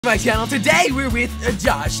My channel. Today we're with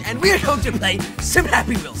Josh and we're going to play some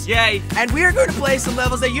Happy Wheels. Yay! And we are going to play some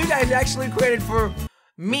levels that you guys actually created for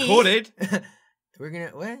me. Recorded? We're gonna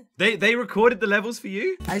what? They recorded the levels for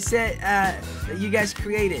you? I said that you guys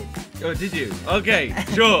created. Oh, did you? Okay,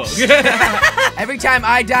 sure. Every time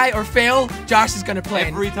I die or fail, Josh is gonna play.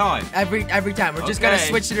 Every time? Every time. We're just gonna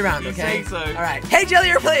switch it around, okay? You say so. Alright. Hey Jelly,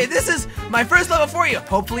 you're playing. This is my first level for you.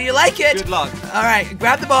 Hopefully you like it. Good luck. Alright,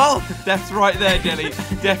 grab the ball. Death's right there, Jelly.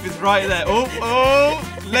 Death is right there.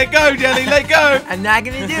 Oh! Let go, Jelly, let go! I'm not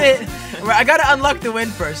gonna do it. I gotta unlock the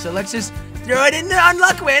win first, so let's just throw it in the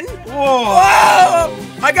unlock win. Whoa! Whoa!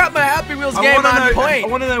 I got my Happy Wheels game on point. I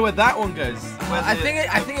want to know where that one goes. I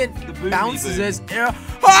think it bounces as.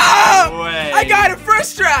 Oh! Way. I got it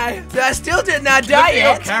first try. So I still did not die Look at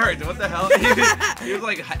yet. your character. What the hell? He was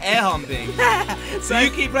like air humping. So you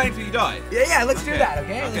keep playing till you die. Yeah. Let's do that.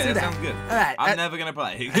 Okay. Okay, Let's do that. Sounds good. All right. I'm never gonna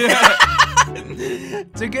play.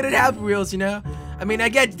 So good at Happy Wheels, you know. I mean, I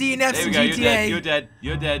get DNFs in GTA. You're dead.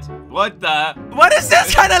 You're dead. What the? What is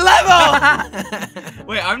this kind of level?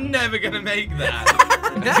 Wait, I'm never gonna make that.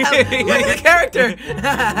 Look at the character.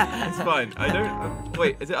 It's fine. I don't.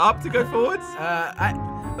 Wait, is it up to go forwards?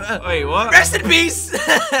 Wait, what? Rest in peace.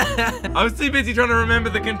 I was too busy trying to remember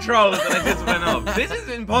the controls that I just went off. This is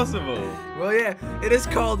impossible. Well, yeah, it is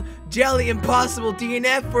called Jelly Impossible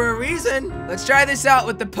DNF for a reason. Let's try this out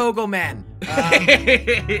with the Pogo Man.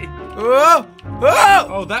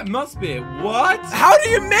 Oh, that must be it. What? How do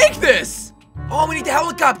you make this? Oh, we need the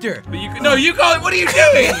helicopter. But you no, you can't. What are you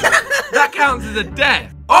doing? That counts as a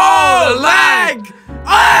death. Oh, lag!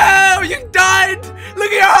 Oh, you died!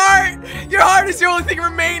 Look at your heart! Your heart is the only thing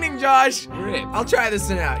remaining, Josh. Rip. I'll try this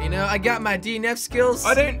one out, you know? I got my DNF skills.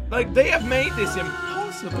 I don't, like, they have made this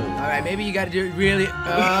impossible. Alright, maybe you gotta do it really,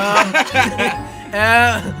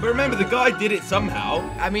 But remember, the guy did it somehow.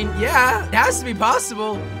 I mean, yeah, it has to be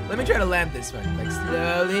possible. Let me try to land this one, like,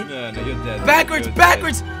 slowly. No, you're dead. Backwards, You're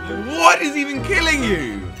backwards! Dead. What is even killing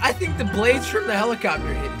you? I think the blades from the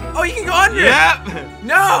helicopter hit me. Oh, you can go under it! Yep!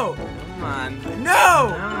 No! Come on.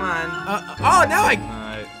 No! Come on. Oh, now I...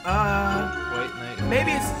 No. Wait, mate.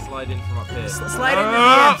 Maybe it's... Slide in from up here. Slide in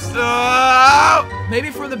the Oh! Maybe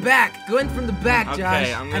from the back. Go in from the back, Josh.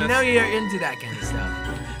 Okay, I know you're into that kind of stuff.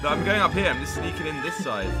 No, I'm going up here. I'm just sneaking in this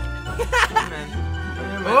side.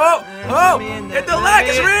 The lag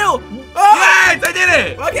is real! Oh! Yes, I did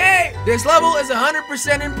it! Okay! This level is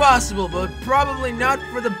 100% impossible, but probably not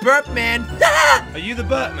for the Burp Man. Are you the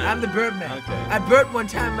Burp Man? I'm the Burp Man. Okay. I burped one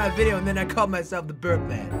time in my video, and then I called myself the Burp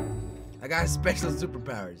Man. I got special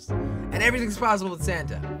superpowers. And everything's possible with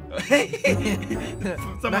Santa.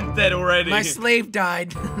 Someone's dead already. My slave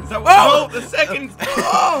died. The second.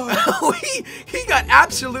 Oh! he got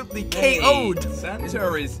absolutely KO'd.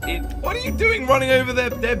 Santa is it. What are you doing running over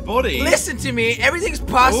their dead body? Listen to me. Everything's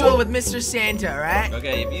possible with Mr. Santa, right?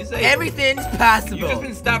 Okay, if you say everything's possible. You've just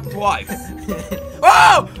been stabbed twice.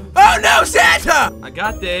 Oh! Oh no, Santa! I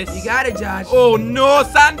got this. You got it, Josh. Oh no,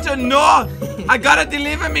 Santa, no! I gotta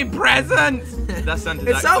deliver me presents. That's Santa's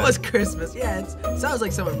It's almost Christmas. Yeah, it sounds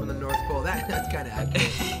like someone from the North Pole. That's kind of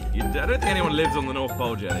accurate. I don't think anyone lives on the North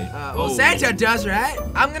Pole, Jelly. Well, Santa does, right?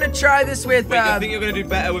 I'm gonna try this with. Wait, I think you're gonna do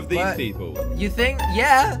better with these people. You think?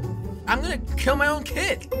 Yeah. I'm gonna kill my own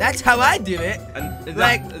kid. That's how I do it. And is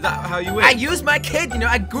that how you win? I use my kid, you know,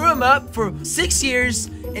 I grew him up for 6 years,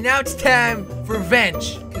 and now it's time for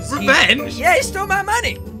revenge. Revenge? He stole my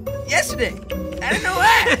money yesterday. I don't know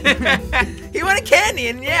why. He wanted candy,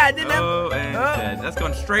 and yeah, I didn't have. Dead. That's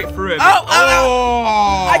gone straight through him. Oh!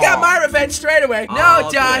 I got my revenge straight away. No,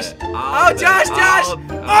 Josh. Josh.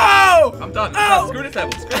 Oh! I'm done. Oh! Screw this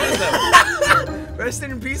level. Rest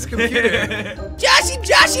in peace, computer. Joshy,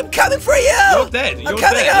 I'm coming for you. You're dead. I'm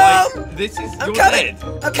coming home. Like,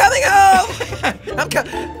 I'm coming home. I'm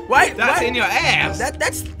coming. Why? That's in your ass.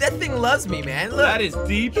 That thing loves me, man. Look. That is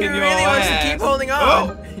deep in your ass. He really wants to keep holding on.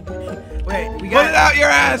 Oh. Wait, we got. Put it out your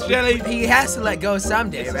ass, Jelly. He has to let go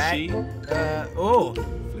someday, right?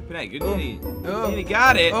 Flipping out. Good nearly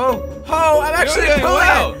got it. I'm actually pulling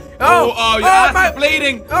well. it. Your ass is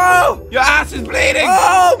bleeding. Your ass is bleeding.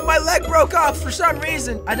 My leg broke off for some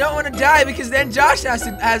reason. I don't want to die because then Josh has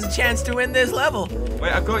a chance to win this level.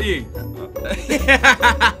 Wait, I've got you.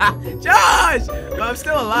 Josh! Well, I'm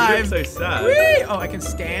still alive. You look so sad. Whee! Oh, I can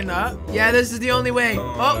stand up. Yeah, this is the only way.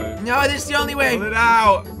 No, this is the only way. Pull it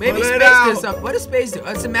out. Maybe space does something. What does space do?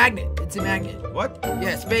 Oh, it's a magnet. It's a magnet. What?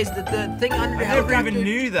 Yeah, space. The thing under the helicopter. I never even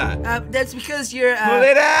knew that. That's because you're pull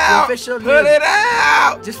it out. Pull it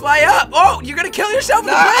out. Just fly up. Oh, you're gonna kill yourself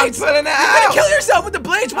with the blades. I'm pulling it out. You're gonna kill yourself with the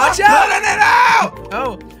blades. Watch out. I'm pulling it out.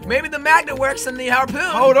 Oh, maybe the magnet works on the harpoon.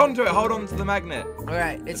 Hold on to it. Hold on to the magnet. All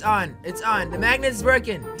right, it's on. It's on. The magnet's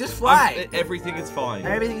working. Just fly. Everything is fine.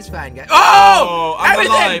 Everything is fine, guys. Oh! I'm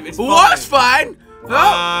everything alive. It's was fine.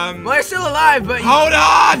 Oh, well, you're still alive, but hold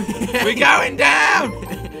on. We're going down.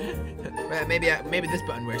 Well, maybe this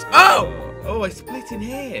button works. Oh! Oh, I split in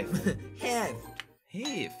half. Half.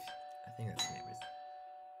 Half. I think that's the neighbors.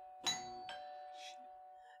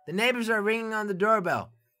 The neighbors are ringing on the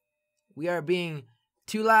doorbell. We are being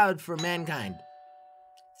too loud for mankind.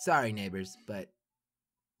 Sorry, neighbors, but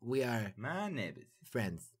we are my neighbors.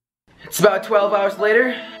 Friends. It's about 12 hours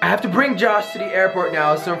later. I have to bring Josh to the airport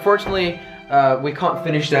now, so unfortunately, we can't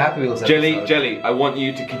finish the Happy Wheels episode. Jelly, I want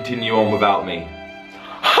you to continue on without me.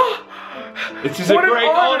 This is a great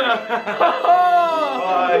honor.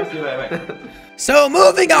 Bye. See you later, mate. So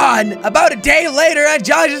moving on, about a day later, and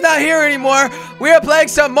Josh is not here anymore. We are playing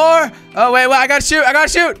some more. Oh wait, I gotta shoot. How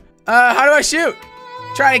do I shoot?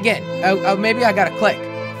 Try it again. Oh, maybe I gotta click.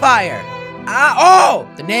 Fire. Oh!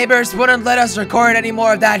 The neighbors wouldn't let us record any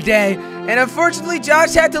more of that day, and unfortunately,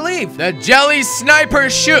 Josh had to leave. The Jelly Sniper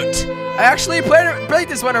Shoot. I actually played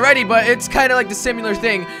this one already, but it's kind of like the similar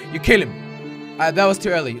thing. You kill him. That was too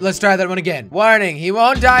early. Let's try that one again. Warning, he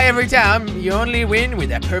won't die every time. You only win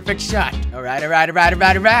with a perfect shot. All right.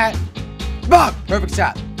 Boom! Perfect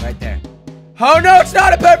shot. Right there. Oh no, it's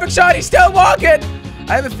not a perfect shot. He's still walking.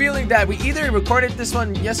 I have a feeling that we either recorded this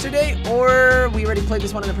one yesterday or we already played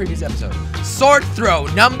this one in the previous episode. Sword throw,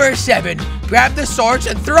 number 7. Grab the swords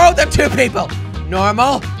and throw them to people.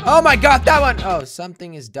 Normal. Oh my god, that one. Oh,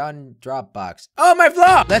 something is done. Dropbox. Oh, my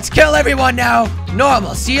flaw. Let's kill everyone now.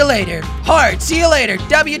 Normal. See you later. Hard. See you later.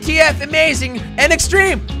 WTF. Amazing. And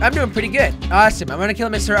extreme. I'm doing pretty good. Awesome. I'm gonna kill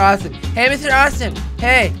Mr. Awesome. Hey, Mr. Awesome.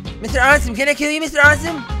 Hey, Mr. Awesome. Can I kill you, Mr.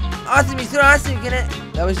 Awesome? Awesome, Mr. Awesome. Can I?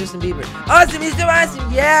 That was Justin Bieber. Awesome, Mr.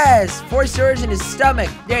 Awesome. Yes. 4 swords in his stomach.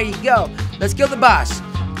 There you go. Let's kill the boss.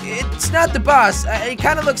 It's not the boss. It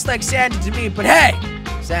kind of looks like Santa to me, but hey.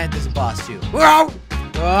 Santa's a boss too. Whoa!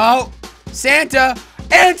 Whoa! Santa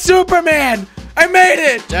and Superman! I made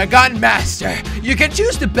it! The Gun Master. You can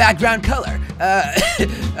choose the background color.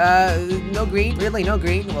 No green? Really? No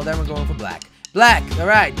green? Well, then we're going for black. Black,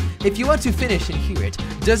 alright. If you want to finish and hear it,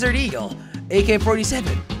 Desert Eagle,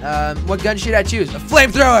 AK-47. What gun should I choose? A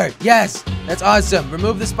flamethrower! Yes! That's awesome.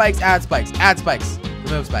 Remove the spikes, add spikes. Add spikes.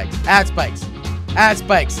 Remove spikes. Add spikes. Add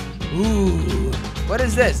spikes. Ooh. What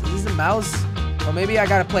is this? Is this a mouse? Oh, maybe I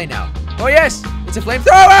gotta play now. Oh, yes! It's a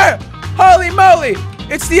flamethrower! Holy moly!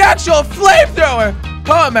 It's the actual flamethrower!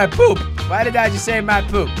 Oh, my poop! Why did I just say my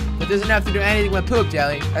poop? It doesn't have to do anything with poop,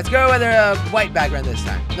 Jelly. Let's go with a white background this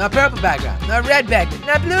time. Not purple background. Not red background.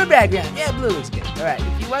 Not blue background. Yeah, blue looks good. Alright,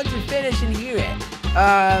 if you want to finish and hear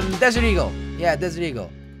it. Desert Eagle. Yeah, Desert Eagle.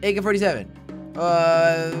 AK-47.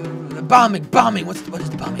 Bombing. What does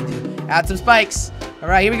the bombing do? Add some spikes.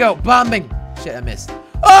 Alright, here we go. Bombing. Shit, I missed.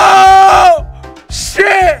 Oh!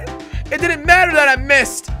 Shit! It didn't matter that I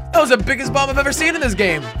missed. That was the biggest bomb I've ever seen in this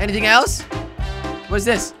game. Anything else? What's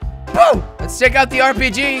this? Boom! Let's check out the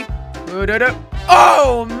RPG.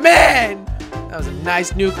 Oh, man! That was a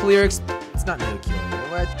nice nuclear. It's not nuclear.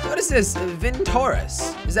 What is this?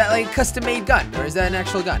 Vintaurus. Is that like a custom-made gun? Or is that an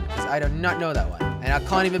actual gun? Because I do not know that one. And I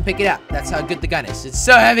can't even pick it up. That's how good the gun is. It's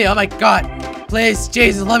so heavy. Oh, my God. Please,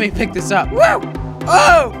 Jesus, let me pick this up. Woo!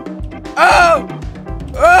 Oh! Oh!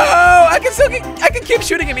 Oh! I can keep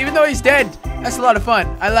shooting him even though he's dead. That's a lot of fun.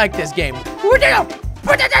 I like this game.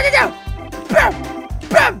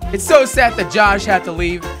 It's so sad that Josh had to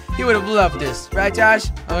leave. He would have loved this. Right,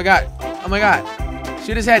 Josh? Oh my god. Oh my god.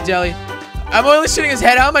 Shoot his head, Jelly. I'm only shooting his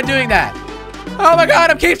head. How am I doing that? Oh my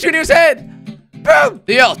god, I'm keep shooting his head. Boom!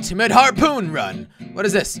 The ultimate harpoon run. What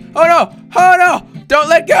is this? Oh no! Oh no! Don't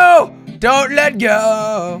let go! Don't let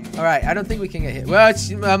go! Alright, I don't think we can get hit. Well, it's,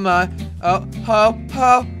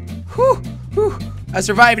 whew. I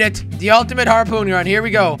survived it. The ultimate harpoon run. Here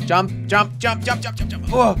we go. Jump.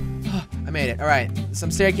 Oh, I made it. Alright,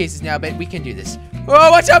 some staircases now, but we can do this.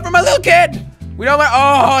 Oh, watch out for my little kid! We don't want,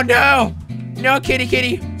 oh no! No,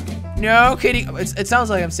 kitty. No, kitty. It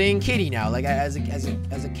sounds like I'm saying kitty now, like as a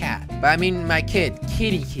cat. But I mean my kid,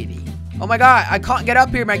 kitty. Oh my god, I can't get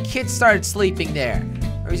up here. My kid started sleeping there.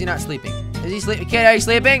 Or is he not sleeping? Is he sleeping? Kid, are you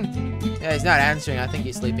sleeping? Yeah, he's not answering. I think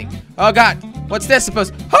he's sleeping. Oh god, what's this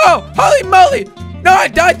supposed? Oh, holy moly! No, I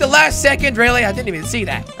died the last second. Really? I didn't even see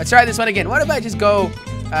that. Let's try this one again. What if I just go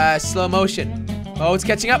slow motion? Oh, it's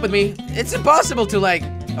catching up with me. It's impossible to like.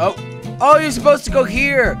 Oh, you're supposed to go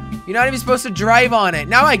here. You're not even supposed to drive on it.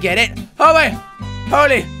 Now I get it. Oh my,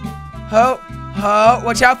 holy. Oh,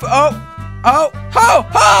 watch out for. Oh,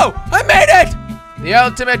 I made it. The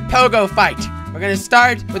ultimate pogo fight. We're gonna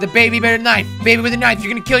start with a baby with a knife. Baby with a knife,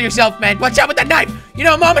 you're gonna kill yourself, man. Watch out with that knife. You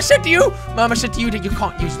know, Mama said to you. Mama said to you that you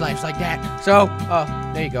can't use knives like that. So, oh,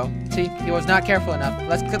 there you go. See, he was not careful enough.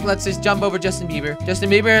 Let's just jump over Justin Bieber. Justin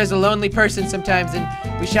Bieber is a lonely person sometimes, and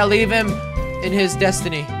we shall leave him in his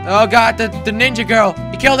destiny. Oh God, the ninja girl.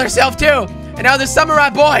 He killed herself too. And now the samurai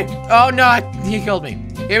boy. Oh no, he killed me.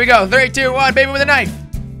 Here we go. 3, 2, 1. Baby with a knife.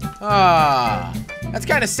 Ah. That's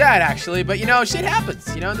kind of sad, actually, but you know, shit happens.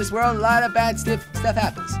 You know, in this world, a lot of bad stuff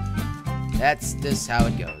happens. That's just how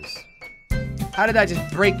it goes. How did I just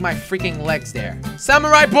break my freaking legs there?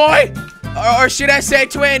 Samurai boy! Or should I say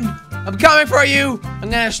twin? I'm coming for you! I'm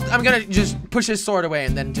gonna just push his sword away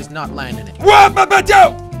and then just not land in it. I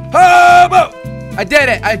did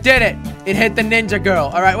it! It hit the ninja girl.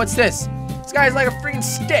 Alright, what's this? This guy's like a freaking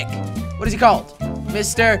stick. What is he called?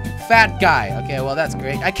 Mr. Fat Guy. Okay, well, that's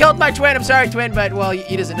great. I killed my twin. I'm sorry, twin, but, well,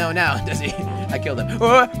 he doesn't know now, does he? I killed him.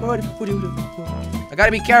 I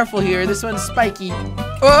gotta be careful here. This one's spiky.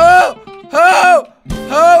 Oh,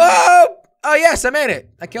 yes, I made it.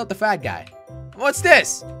 I killed the fat guy. What's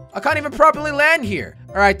this? I can't even properly land here.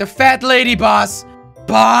 All right, the fat lady, boss.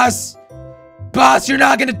 Boss, you're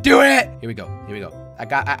not gonna do it. Here we go.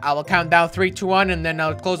 I will count down 3, 2, 1, and then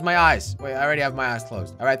I'll close my eyes. Wait, I already have my eyes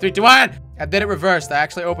closed. All right, 3, 2, 1. I did it reversed. I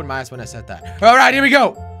actually opened my eyes when I said that. All right, here we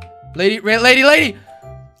go. Lady.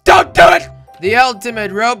 Don't do it. The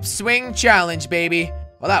ultimate rope swing challenge, baby.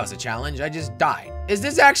 Well, that was a challenge. I just died. Is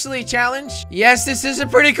this actually a challenge? Yes, this is a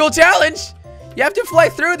pretty cool challenge. You have to fly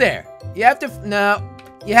through there. You have to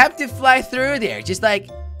fly through there. Just like,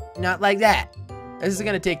 not like that. This is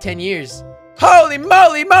gonna take 10 years. Holy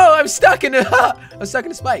moly, I'm stuck in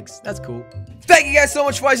the spikes. That's cool. Thank you guys so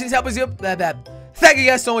much for watching this Thank you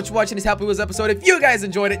guys so much for watching this Happy Wheels episode. If you guys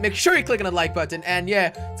enjoyed it, make sure you click on the like button. And yeah,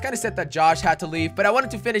 it's kind of sad that Josh had to leave, but I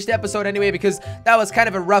wanted to finish the episode anyway because that was kind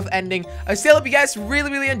of a rough ending. I still hope you guys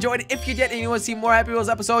really enjoyed it. If you did and you want to see more Happy Wheels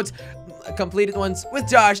episodes, completed ones with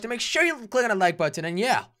Josh, then make sure you click on the like button. And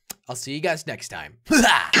yeah, I'll see you guys next time.